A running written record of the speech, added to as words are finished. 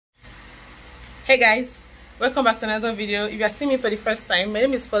Hey guys, welcome back to another video. If you are seeing me for the first time, my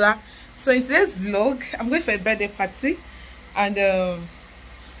name is Fola. So in today's vlog, I'm going for a birthday party, and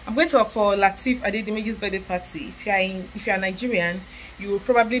I'm going to for Lateef Adedimeji's birthday party. If you are Nigerian, you will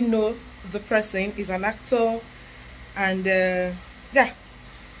probably know the person. Is an actor, and yeah,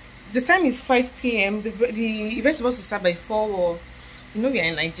 the time is 5 p.m. The event is supposed to start by 4, or you know we are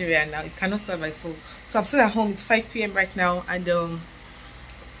in Nigeria now, it cannot start by 4. So I'm still at home. It's 5 p.m. right now, and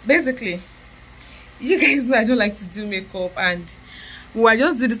basically, you guys know I don't like to do makeup, and I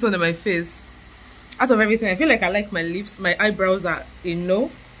just did this one on my face. Out of everything, I feel like I like my lips. My eyebrows are a no,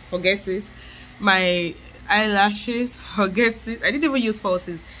 forget it. My eyelashes, forget it. I didn't even use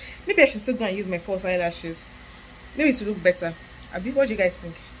falsies. Maybe I should still go and use my false eyelashes. Maybe to look better. Abi, what do you guys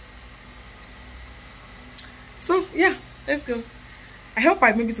think? So yeah, let's go. I hope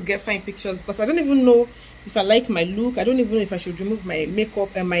I maybe to get fine pictures, because I don't even know if I like my look. I don't even know if I should remove my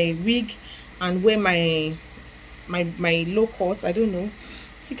makeup and my wig and wear my low cut. I don't know.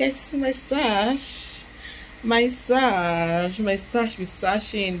 You guys see my stash? My stash be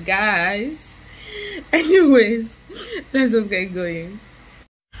stashing, guys. Anyways, let's just get going.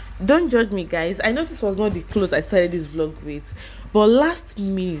 Don't judge me, guys. I know this was not the clothes I started this vlog with, but last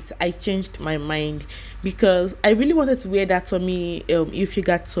minute I changed my mind because I really wanted to wear that Tommy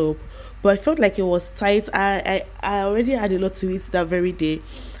Hilfiger top, but I felt like it was tight. I already had a lot to eat that very day,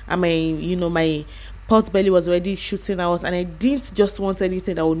 and my pot belly was already shooting out, and I didn't just want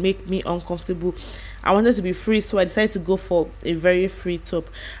anything that would make me uncomfortable. I wanted to be free, so I decided to go for a very free top.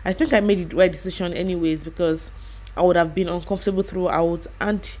 I think I made the right decision anyways, because I would have been uncomfortable throughout.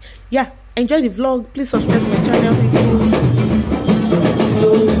 And yeah, enjoy the vlog. Please subscribe to my channel.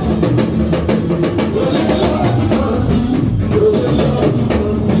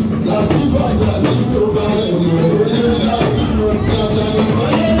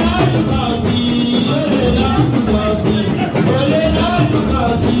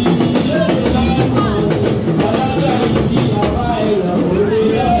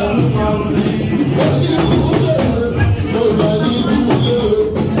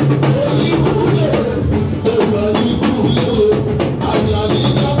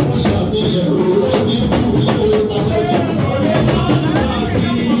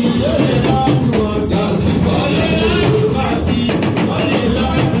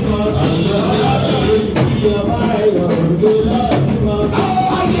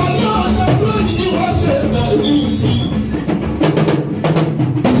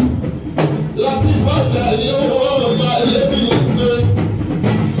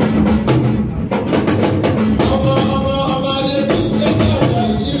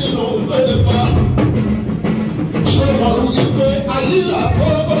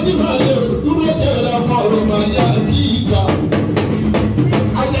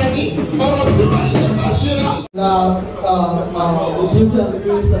 The beauty and the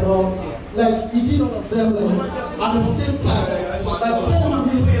grace and all, like he did all of them like at the same time, like 10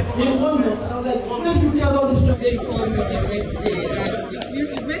 movies in 1 month, and I'm like, let me get all this stuff. They called me the birthday, you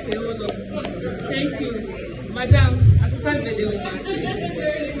should make a whole of. Thank you, madam. Happy birthday, well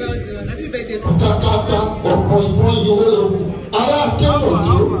done. Happy birthday.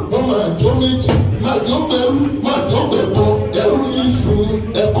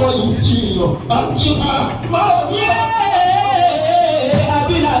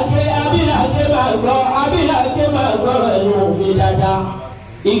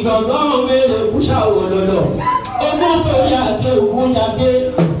 Ìgbọ̀ngàn wèrè fúnṣàwò lọ́lọ́ ogún torí àké ògún yàké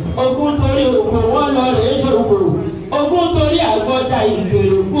ogún torí òkò wọ́n lọ rèé jòkó ogún torí àgbọ́jà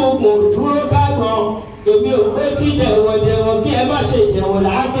ìgbèrè gbogbo dúró kágbọ́n èmi ò pé kí dẹ̀wọ̀dẹ̀wọ̀ kí ẹ má ṣe dẹ̀wọ̀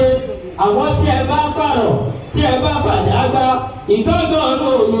láàké àwọn tí ẹ bá pààrọ̀ tí ẹ bá pàdé àgbà ìgbọ̀ngàn ọ̀nà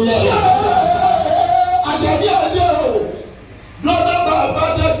òmìnira. Àjẹ̀bí ọjọ́ lọ́dọ̀ bàbá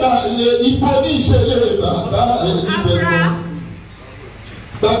dẹ́gbà lè ipò ní ìṣẹ̀lẹ̀ bàbá rẹ̀ níbẹ̀ kan.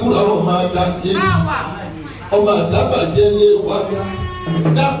 Dákúrà ọmọ àgbàjẹ́ ọmọ àgbàjẹ́ lé wáyà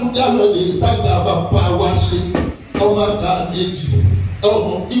dákújà lọ lè tajà bàbá wa ṣe ọmọ àgbàjẹ́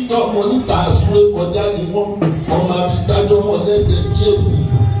ọmọ ìgbà ọmọ níta àsúré kọjá ni wọn ọmọ àbítájọ ọmọ lẹ́sẹ̀ bí èsì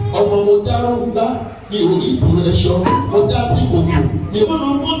ọmọ mo dárò ń gbá ní orí ìbúrẹ́sọ mo dá tí kòkò ní.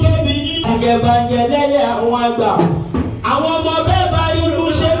 olùkú tóbi ní àgẹ̀bàjẹ́ lẹ́yẹ àwọn àgbà àwọn ọmọ bẹ́ẹ̀ bá rí inú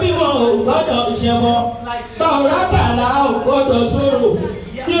ṣe bí wọn ò gbọ́dọ̀ ṣe mọ́ báwo kàlà ò gbọ́dọ̀ sọ̀rọ̀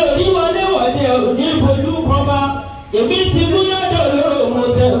ní orí wọlé ò ní fojú kan bá èmi ti mú yọ̀dọ̀ lóró mo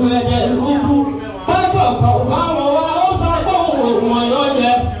ṣe wẹ̀dẹ̀ lúkú bọ́kọ̀ kọ̀ báwọn wá ó sọ fóun òun ọ̀yọ́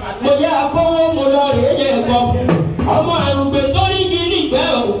jẹ mo yẹ akówó mo lọ rèé yẹ gbọ́ fún ọmọ àrùngbé tó rí kí nígbẹ́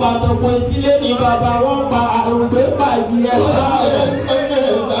òpá tó pé sílé ní bàbá wọn pa àrùngbé pàdé ẹ̀ sọ́ọ́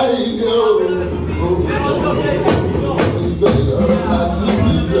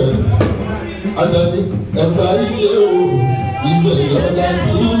Adani, everybody, you will not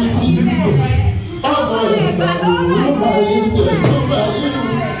do it.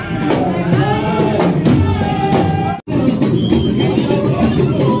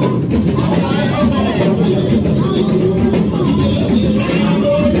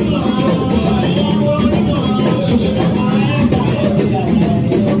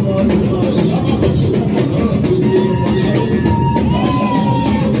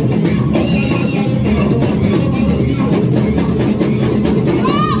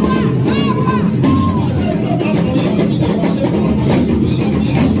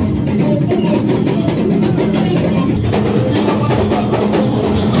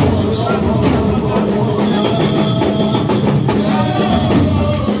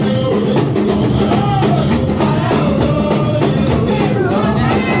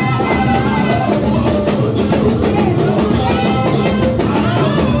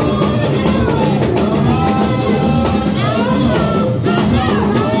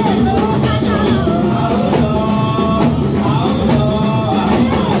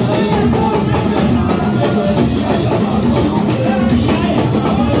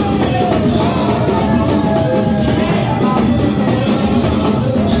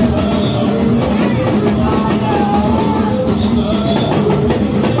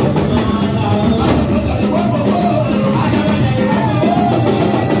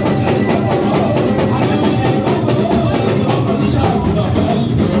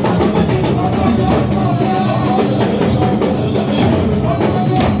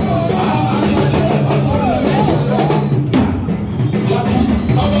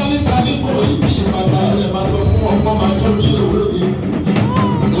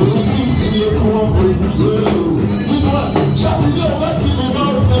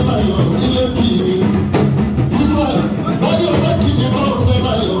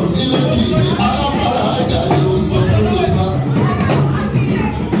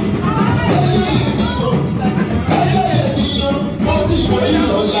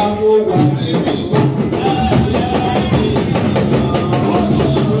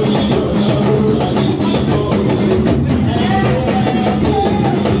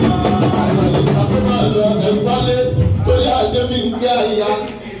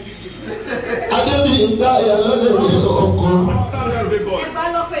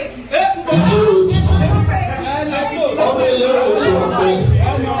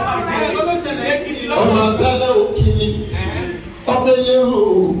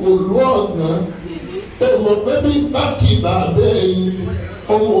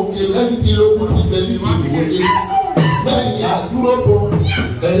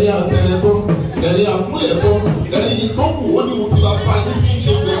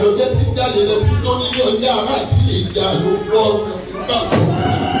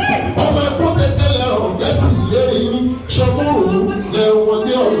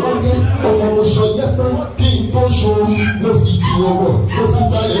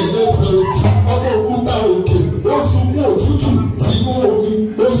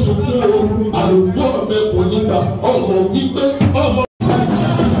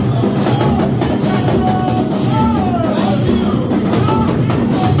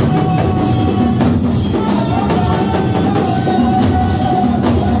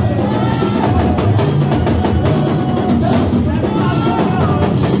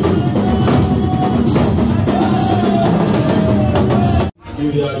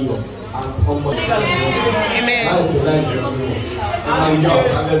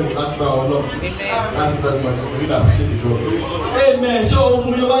 Amen. So,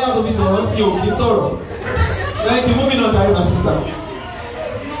 we know how to be sorrow. Thank you. Moving on, my sister.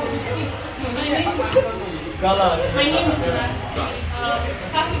 My name is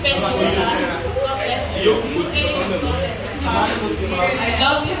I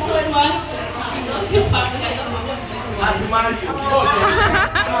love you so much. I love your family. I love my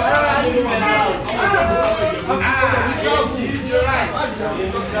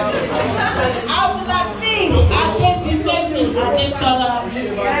I'm Lateef Adedimeji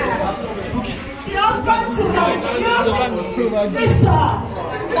the husband to my beautiful sister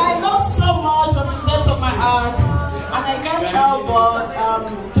that I love so much from the depth of my heart, and I can't help but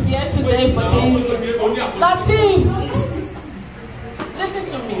to be here today for this. Lateef, listen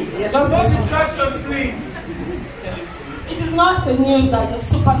to me. Just distractions, please. It is not the news that you're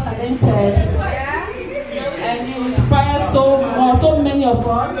super talented and you inspire so many of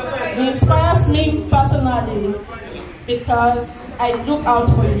us. It inspires me personally because I look out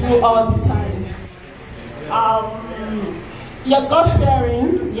for you all the time. You're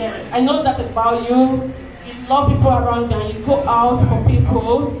God-fearing, yes. I know that about you. You love people around you and you go out for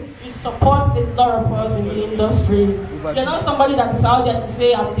people. You support a lot of us in the industry. You're not somebody that is out there to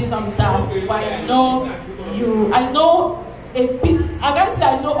say I'm this, I'm that, but I know a bit. I can't say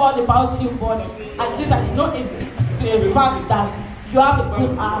I know all about you, but at least I know a bit to a fact that you have a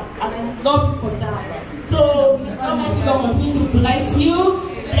good heart, and I love you for that. So, Almighty God continue to bless you,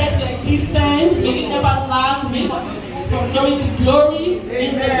 bless your existence, may you never lack, may you continue to move from glory to glory,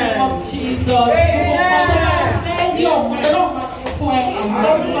 in the name of Jesus. Amen. Thank you very much. Thank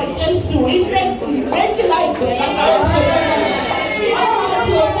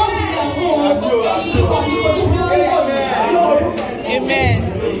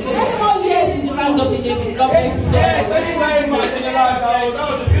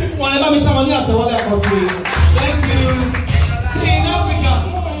you. See, in Africa,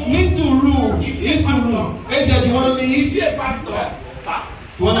 need to rule. Need to rule. Hey, Dad, you want to leave? You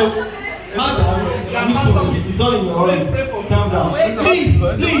want to? Madam, listen, it's not in your hurry. Calm down. Please,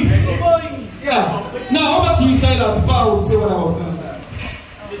 please. Yeah. Now, how about you say that before I would say what I was going to say?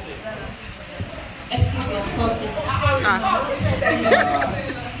 Excuse me, I'm talking.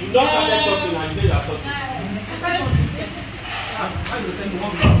 You don't start talking and say you are talking.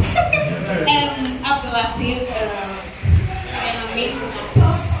 After Lateef, an amazing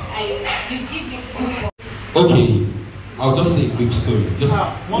actor. You give me goosebumps. Okay, I'll just say a quick story. Just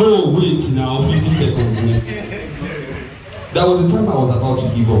no, wait now, 50 seconds. There was a time I was about to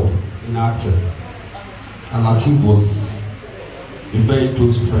give up in acting, and Lateef was a very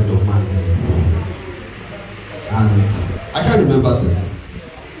close friend of mine then. And I can't remember this.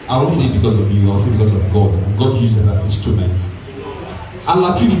 I won't say because of you, I'll say because of God. And God used it as an instrument. And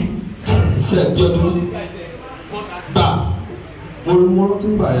Lateef said, Biodu, ba, one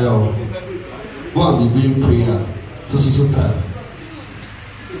thing by go and be doing prayer, so time.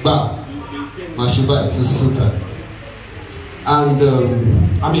 Ba, my Shiva, so time. And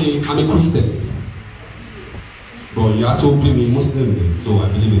I'm a Christian. But you are told me Muslim, so I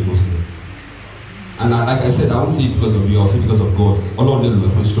believe in Muslim. And like I said, I won't say it because of you, I'll say it because of God. All of them were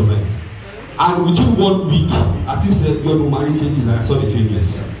for instruments. And within 1 week, Lateef said, God will marry changes, and I saw the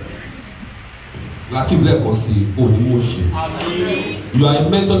changes. Lateef let us say, oh, the motion. You are a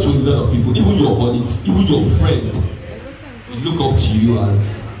mentor to a lot of people, even your colleagues, even your friend. We look up to you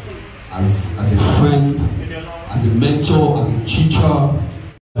as a friend, as a mentor, as a teacher.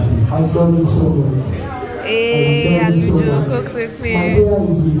 I love you so much. Hey, I love you so much. My prayer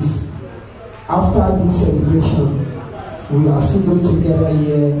is this. After this celebration, we are still going together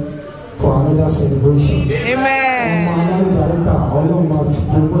here for another celebration. Amen.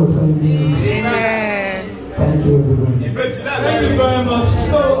 Amen. Thank you, everyone. Thank you very much.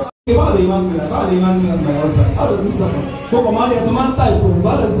 So, how do you man my husband? How does this happen? How does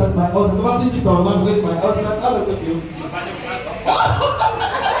that my husband? How does it feel?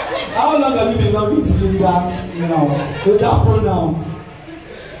 How long have you been loving to use that now? With that pronoun?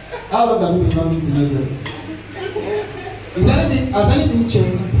 How long have you been loving to use it? Has anything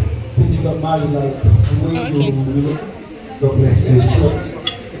changed since you got married? Like, God bless you. So,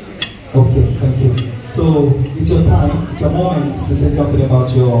 okay, thank you. So, it's your time, it's your moment to say something about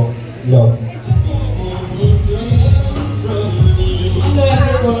your love. Hello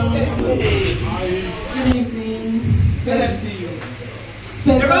everyone. Good evening. First, I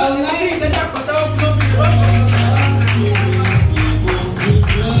would like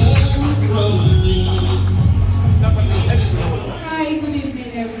Hi, good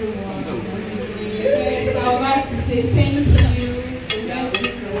evening everyone. First, I would like to say thank you to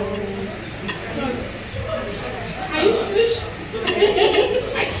everyone. Are you finished?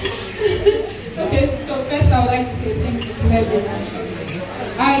 Okay, so first I would like to say thank you to everyone.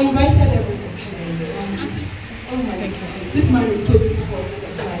 I invited everyone. Oh my goodness, this man is so difficult.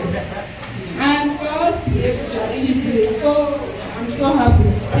 And for us to be able to achieve this, so I'm so happy.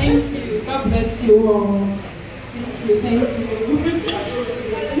 Thank you. God bless you all. Thank you.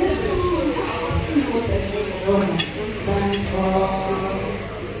 Thank you.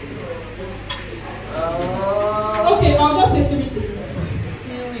 Okay, I'll just say 3 things.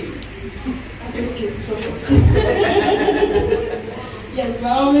 Yes, we're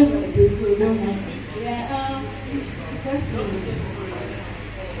always like this, so don't mind. Yeah, first thing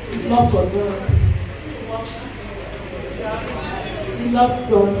is love for God. He loves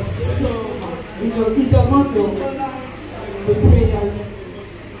God so much. He does not know the prayers.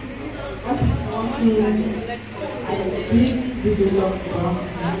 What is one thing I really, really love God.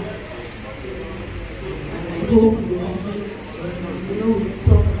 And I hope you will see, we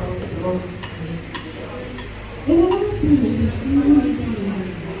talk about it a lot. Another thing is humility.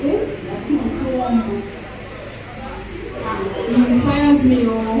 I feel so humble. He inspires me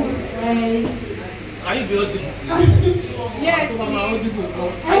all. Yes,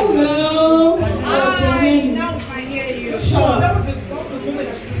 Hello. now I hear you. Sure.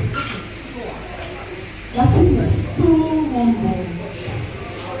 Lateef is so humble.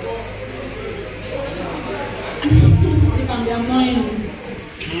 It can be annoying,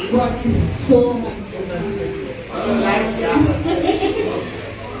 but he's so humble.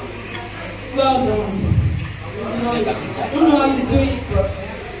 Well done. I don't know how you do it, but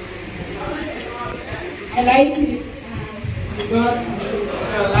I like it. And God, I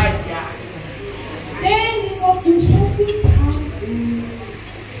like that. then the most interesting part is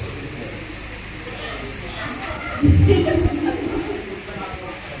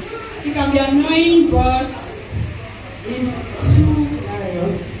it can be annoying, but it's too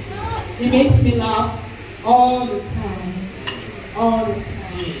hilarious. It makes me laugh all the time. All the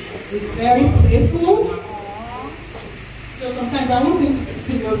time. It's very playful. So sometimes I want him to be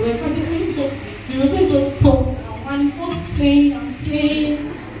serious. Like, can you just be serious? Let's just talk. And he's just playing and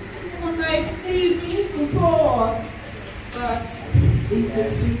playing. I'm like, please, we need to talk. But he's a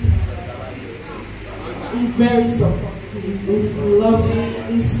sweetheart. He's very supportive. He's loving.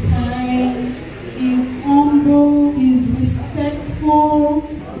 He's kind. He's humble. He's respectful.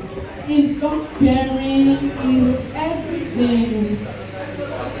 He's God-fearing. He's everything.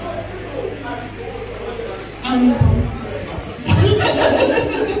 And he's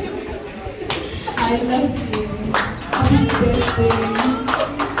I love you. Happy birthday.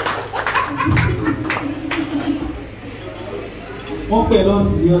 One person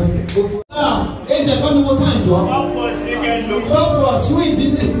serious. Now, is there one more time, Joe? Stopwatch, who is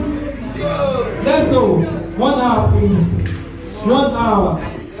it? Let's go. 1 hour, please. 1 hour.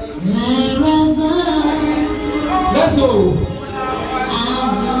 Let's go.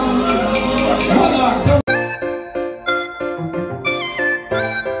 1 hour.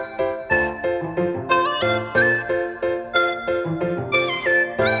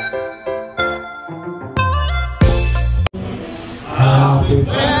 Happy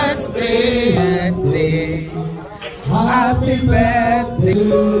birthday, happy birthday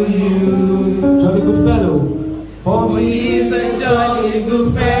to you. Jolly good fellow, for he is a jolly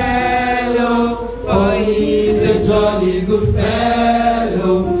good fellow, for he is a jolly good fellow.